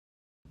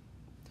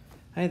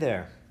Hi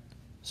there.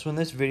 So in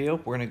this video,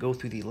 we're going to go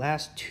through the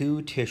last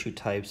two tissue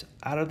types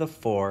out of the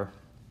four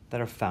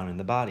that are found in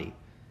the body.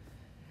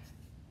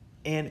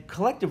 And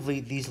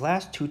collectively, these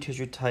last two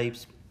tissue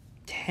types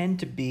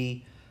tend to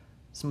be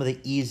some of the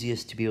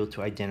easiest to be able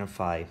to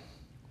identify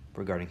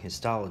regarding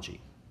histology.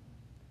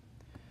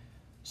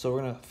 So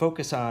we're going to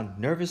focus on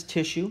nervous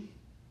tissue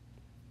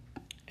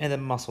and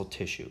then muscle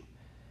tissue.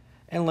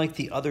 And like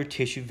the other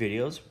tissue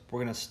videos,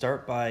 we're going to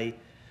start by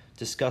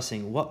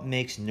discussing what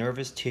makes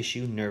nervous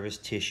tissue,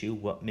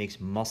 what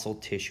makes muscle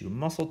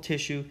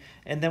tissue,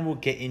 and then we'll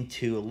get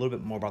into a little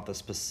bit more about the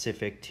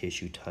specific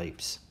tissue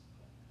types.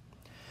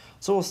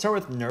 So we'll start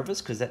with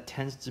nervous because that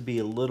tends to be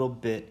a little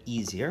bit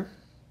easier.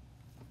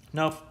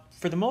 Now,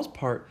 for the most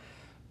part,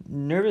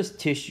 nervous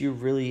tissue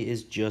really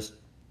is just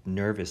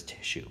nervous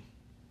tissue.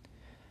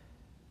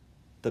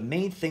 The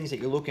main things that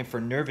you're looking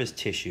for nervous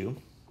tissue,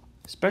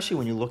 especially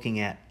when you're looking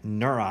at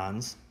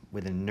neurons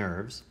within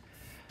nerves,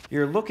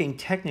 you're looking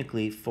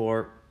technically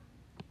for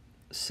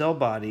cell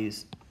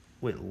bodies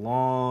with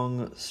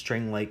long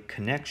string-like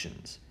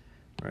connections,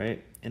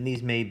 right? And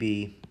these may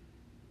be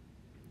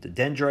the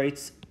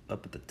dendrites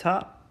up at the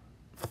top,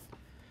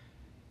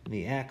 and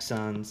the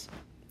axons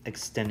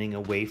extending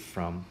away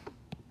from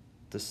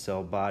the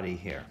cell body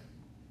here.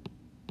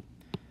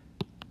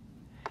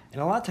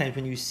 And a lot of times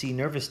when you see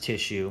nervous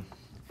tissue,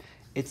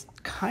 it's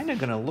kind of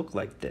going to look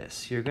like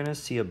this. You're going to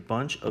see a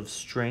bunch of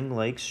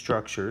string-like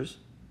structures.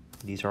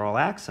 These are all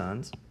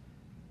axons.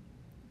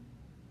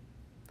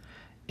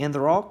 And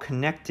they're all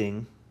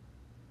connecting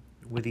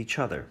with each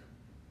other,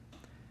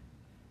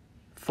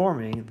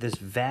 forming this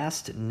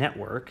vast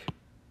network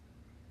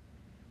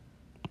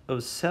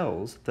of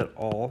cells that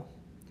all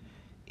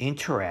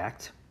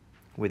interact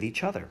with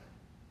each other.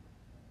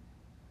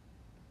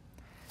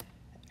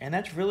 And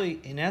that's really,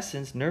 in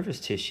essence, nervous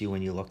tissue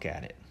when you look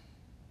at it.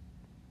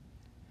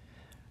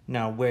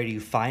 Now, where do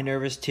you find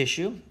nervous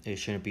tissue? It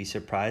shouldn't be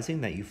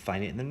surprising that you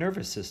find it in the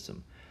nervous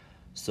system.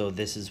 So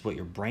this is what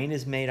your brain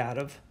is made out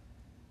of,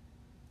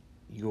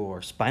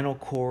 your spinal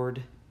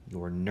cord,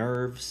 your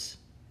nerves,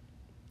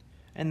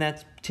 and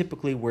that's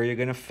typically where you're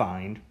going to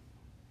find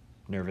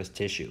nervous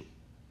tissue.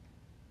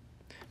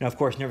 Now, of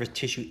course, nervous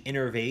tissue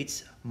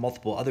innervates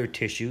multiple other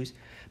tissues,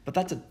 but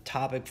that's a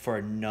topic for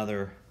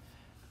another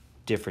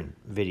different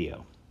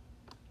video.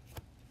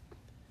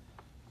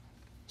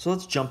 So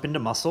let's jump into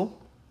muscle.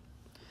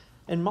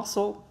 And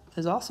muscle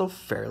is also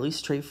fairly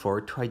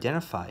straightforward to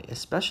identify,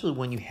 especially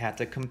when you have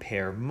to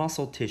compare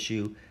muscle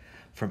tissue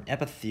from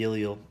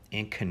epithelial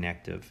and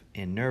connective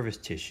and nervous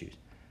tissues.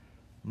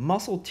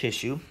 Muscle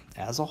tissue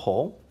as a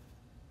whole,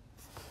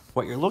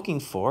 what you're looking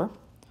for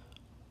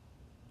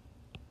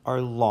are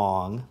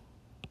long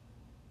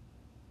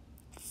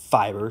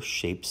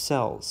fiber-shaped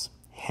cells,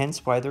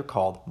 hence why they're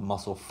called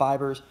muscle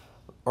fibers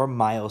or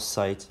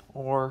myocytes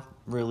or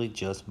really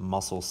just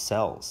muscle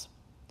cells.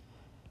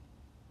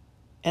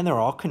 And they're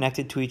all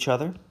connected to each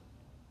other.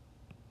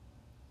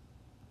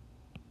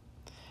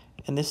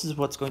 And this is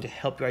what's going to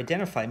help you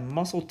identify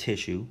muscle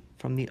tissue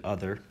from the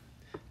other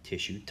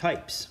tissue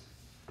types.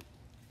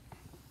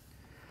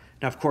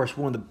 Now, of course,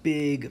 one of the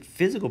big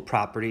physical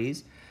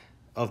properties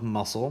of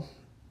muscle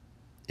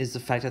is the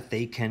fact that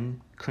they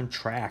can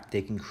contract,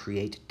 they can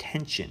create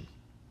tension,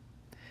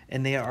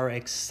 and they are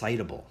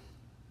excitable.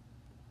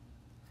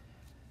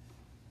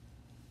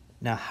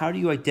 Now, how do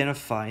you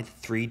identify the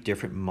three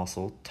different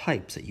muscle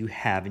types that you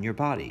have in your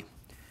body?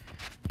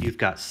 You've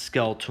got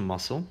skeletal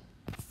muscle,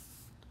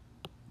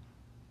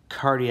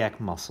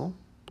 cardiac muscle,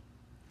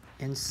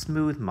 and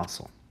smooth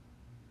muscle.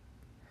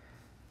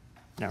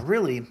 Now,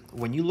 really,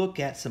 when you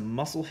look at some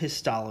muscle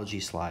histology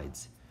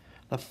slides,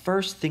 the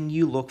first thing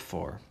you look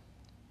for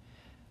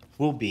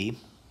will be,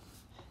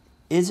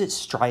 is it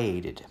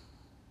striated?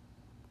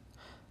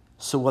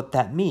 So what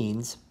that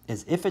means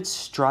is if it's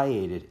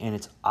striated, and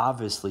it's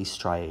obviously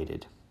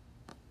striated,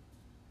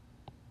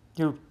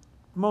 you're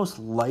most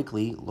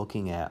likely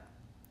looking at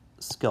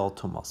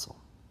skeletal muscle.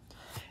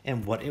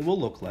 And what it will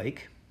look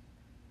like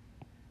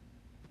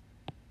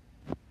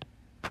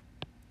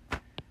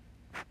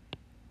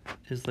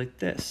is like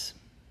this.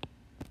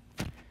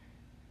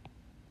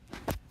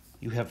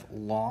 You have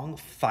long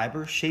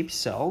fiber-shaped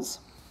cells,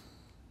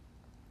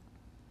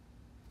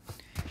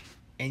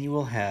 and you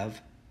will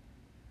have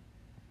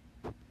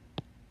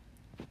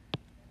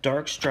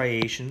dark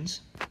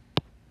striations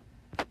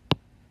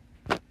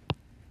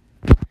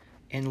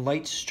and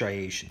light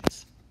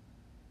striations.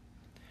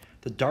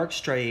 The dark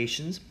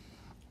striations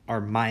are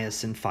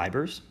myosin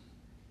fibers.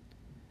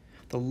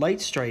 The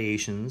light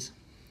striations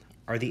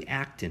are the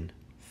actin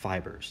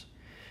fibers.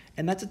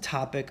 And that's a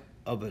topic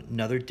of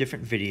another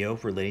different video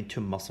relating to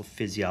muscle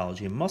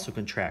physiology and muscle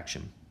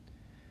contraction.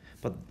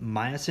 But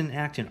myosin and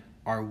actin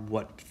are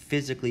what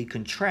physically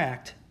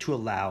contract to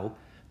allow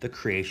the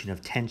creation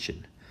of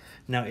tension.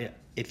 Now,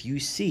 if you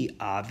see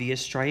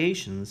obvious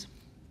striations,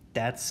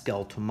 that's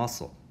skeletal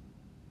muscle.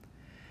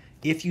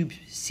 If you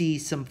see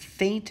some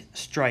faint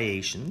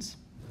striations,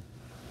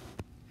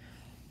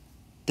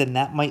 then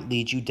that might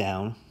lead you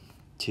down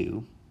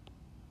to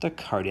the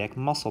cardiac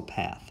muscle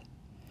path.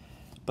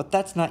 But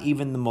that's not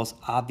even the most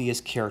obvious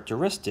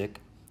characteristic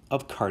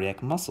of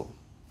cardiac muscle.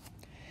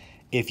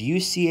 If you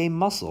see a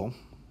muscle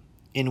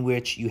in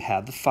which you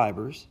have the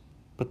fibers,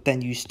 but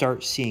then you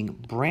start seeing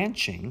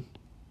branching,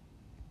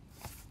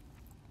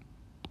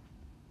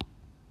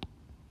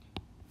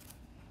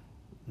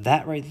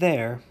 that right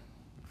there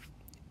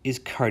is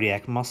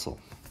cardiac muscle.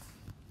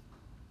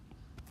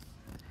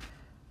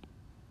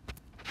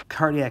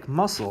 Cardiac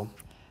muscle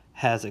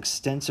has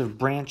extensive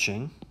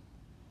branching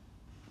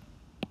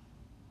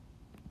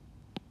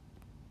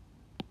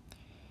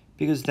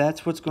because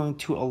that's what's going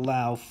to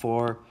allow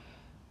for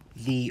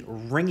the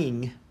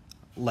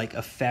ringing-like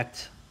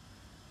effect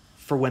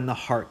for when the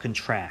heart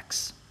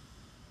contracts.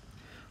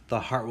 The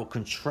heart will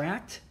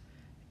contract,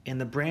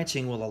 and the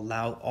branching will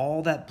allow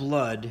all that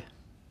blood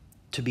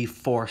to be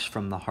forced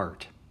from the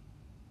heart.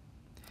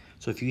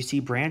 So if you see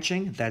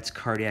branching, that's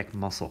cardiac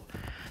muscle.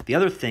 The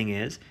other thing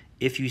is,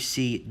 if you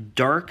see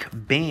dark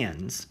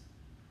bands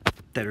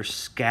that are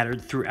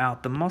scattered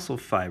throughout the muscle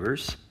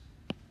fibers,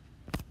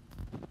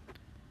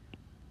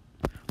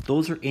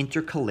 those are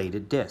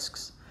intercalated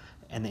discs.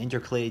 And the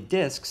intercalated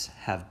discs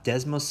have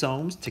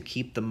desmosomes to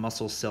keep the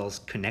muscle cells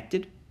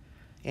connected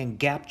and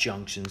gap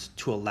junctions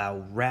to allow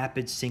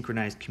rapid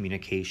synchronized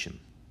communication.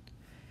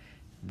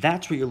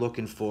 That's what you're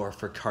looking for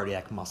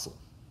cardiac muscle.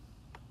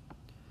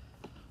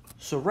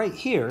 So right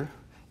here,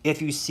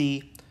 if you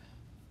see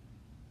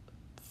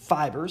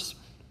fibers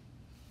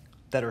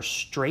that are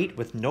straight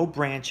with no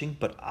branching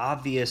but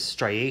obvious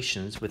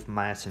striations with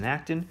myosin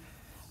actin,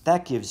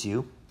 that gives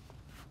you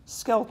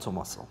skeletal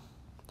muscle.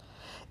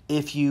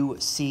 If you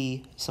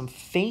see some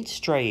faint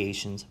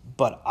striations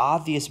but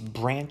obvious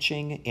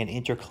branching and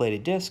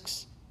intercalated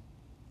discs,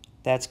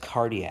 that's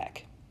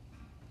cardiac.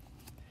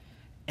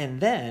 And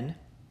then,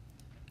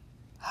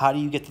 how do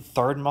you get the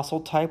third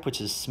muscle type,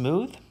 which is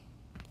smooth?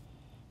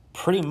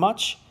 Pretty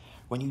much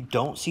when you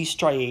don't see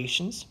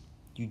striations,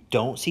 you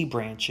don't see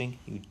branching,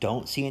 you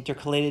don't see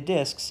intercalated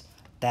discs,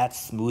 that's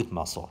smooth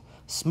muscle.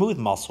 Smooth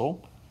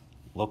muscle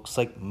looks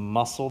like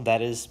muscle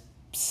that is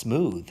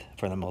smooth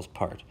for the most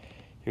part.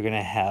 You're going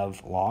to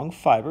have long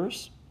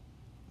fibers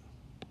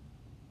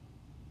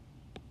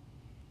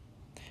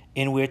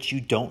in which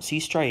you don't see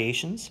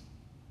striations,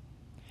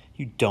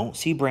 you don't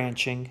see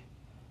branching,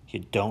 you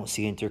don't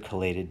see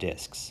intercalated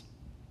discs.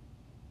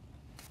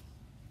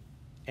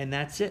 And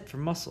that's it for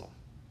muscle.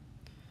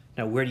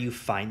 Now, where do you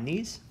find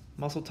these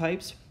muscle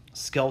types?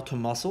 Skeletal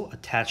muscle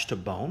attached to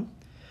bone.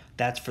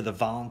 That's for the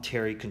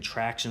voluntary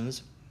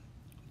contractions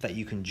that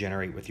you can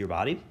generate with your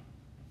body.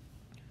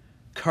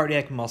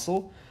 Cardiac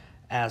muscle,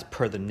 as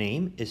per the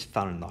name, is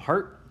found in the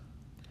heart.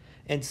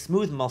 And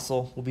smooth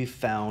muscle will be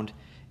found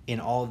in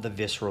all of the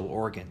visceral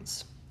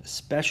organs,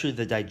 especially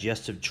the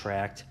digestive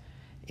tract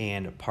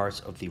and parts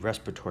of the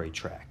respiratory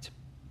tract.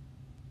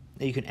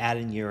 Now you can add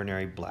in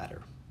urinary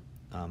bladder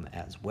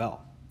as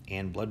well,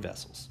 and blood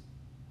vessels.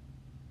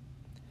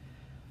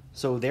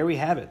 So there we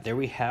have it. There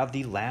we have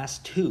the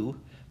last two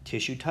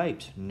tissue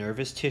types,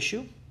 nervous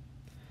tissue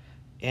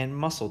and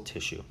muscle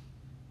tissue.